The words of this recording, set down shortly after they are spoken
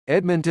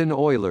Edmonton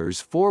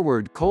Oilers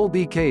forward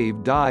Colby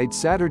Cave died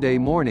Saturday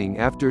morning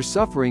after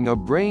suffering a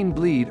brain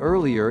bleed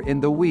earlier in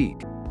the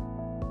week.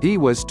 He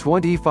was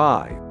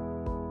 25.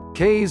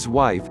 Cave's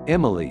wife,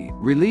 Emily,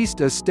 released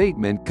a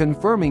statement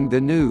confirming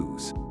the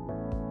news.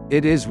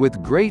 "It is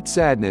with great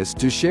sadness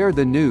to share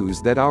the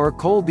news that our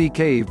Colby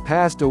Cave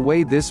passed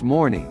away this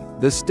morning,"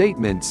 the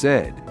statement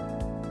said.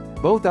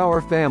 "Both our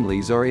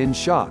families are in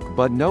shock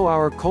but know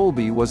our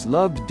Colby was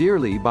loved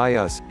dearly by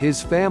us, his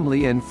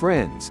family and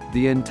friends,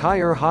 the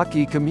entire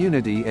hockey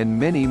community and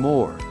many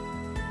more.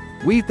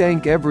 We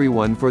thank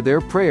everyone for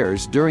their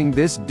prayers during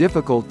this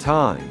difficult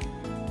time."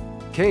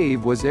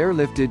 Cave was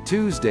airlifted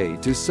Tuesday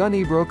to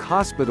Sunnybrook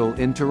Hospital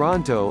in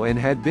Toronto and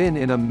had been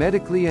in a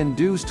medically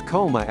induced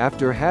coma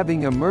after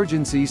having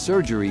emergency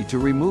surgery to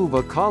remove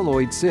a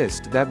colloid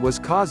cyst that was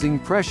causing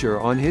pressure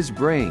on his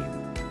brain.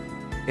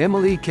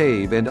 Emily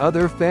Cave and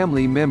other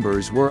family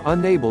members were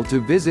unable to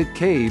visit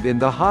Cave in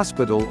the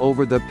hospital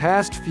over the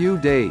past few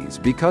days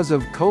because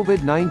of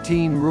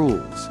COVID-19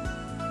 rules.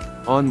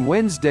 On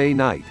Wednesday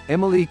night,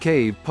 Emily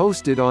Cave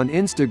posted on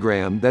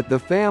Instagram that the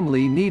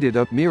family needed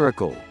a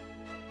miracle.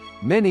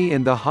 Many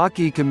in the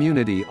hockey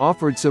community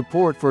offered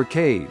support for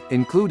Cave,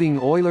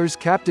 including Oilers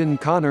captain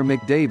Connor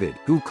McDavid,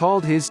 who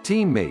called his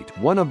teammate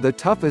 "one of the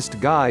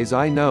toughest guys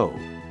I know."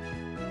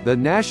 The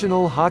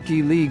National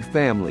Hockey League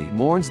family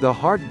mourns the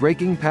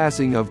heartbreaking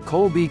passing of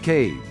Colby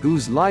Cave,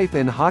 whose life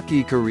and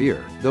hockey career,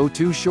 though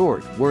too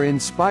short, were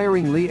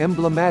inspiringly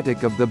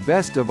emblematic of the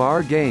best of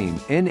our game,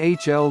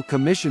 NHL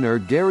Commissioner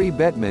Gary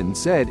Bettman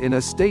said in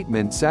a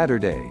statement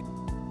Saturday.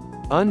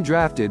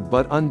 Undrafted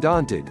but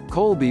undaunted,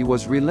 Colby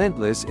was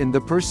relentless in the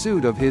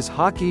pursuit of his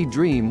hockey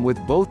dream with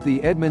both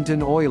the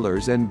Edmonton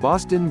Oilers and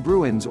Boston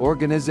Bruins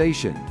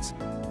organizations.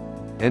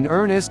 An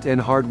earnest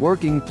and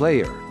hardworking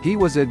player, he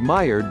was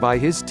admired by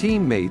his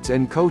teammates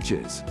and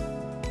coaches.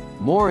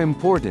 More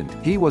important,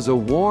 he was a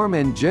warm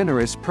and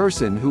generous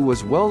person who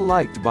was well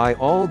liked by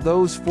all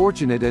those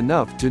fortunate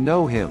enough to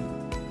know him.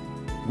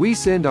 We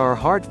send our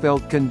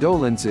heartfelt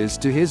condolences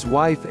to his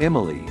wife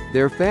Emily,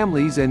 their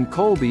families and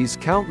Colby's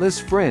countless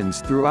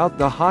friends throughout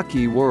the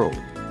hockey world.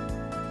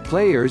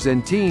 Players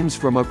and teams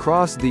from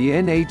across the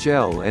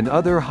NHL and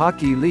other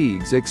hockey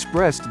leagues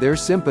expressed their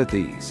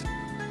sympathies.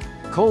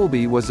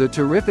 Colby was a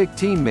terrific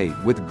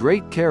teammate with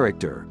great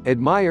character,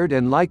 admired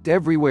and liked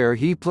everywhere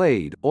he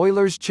played,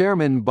 Oilers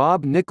chairman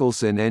Bob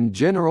Nicholson and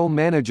general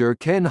manager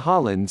Ken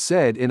Holland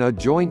said in a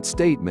joint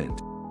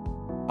statement.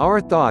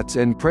 "Our thoughts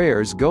and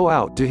prayers go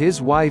out to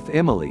his wife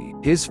Emily,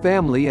 his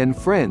family and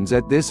friends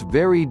at this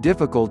very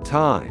difficult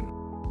time."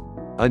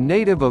 A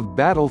native of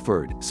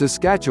Battleford,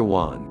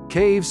 Saskatchewan,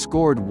 Cave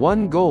scored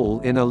 1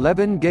 goal in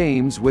 11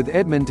 games with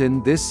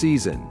Edmonton this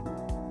season.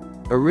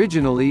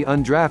 Originally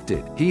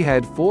undrafted, he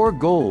had 4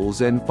 goals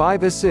and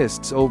 5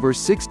 assists over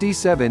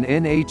 67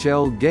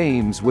 NHL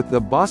games with the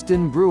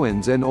Boston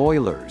Bruins and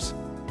Oilers.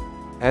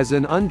 As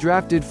an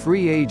undrafted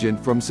free agent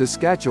from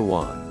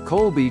Saskatchewan,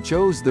 Colby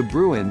chose the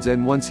Bruins,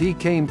 and once he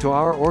came to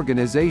our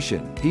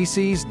organization, he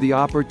seized the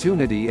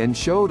opportunity and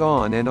showed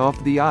on and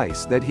off the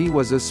ice that he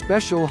was a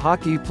special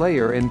hockey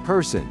player in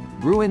person,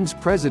 Bruins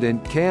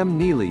president Cam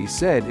Neely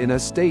said in a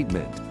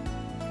statement.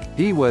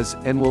 "He was,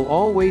 and will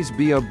always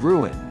be a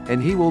Bruin,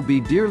 and he will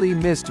be dearly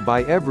missed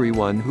by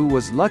everyone who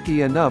was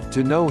lucky enough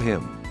to know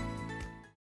him."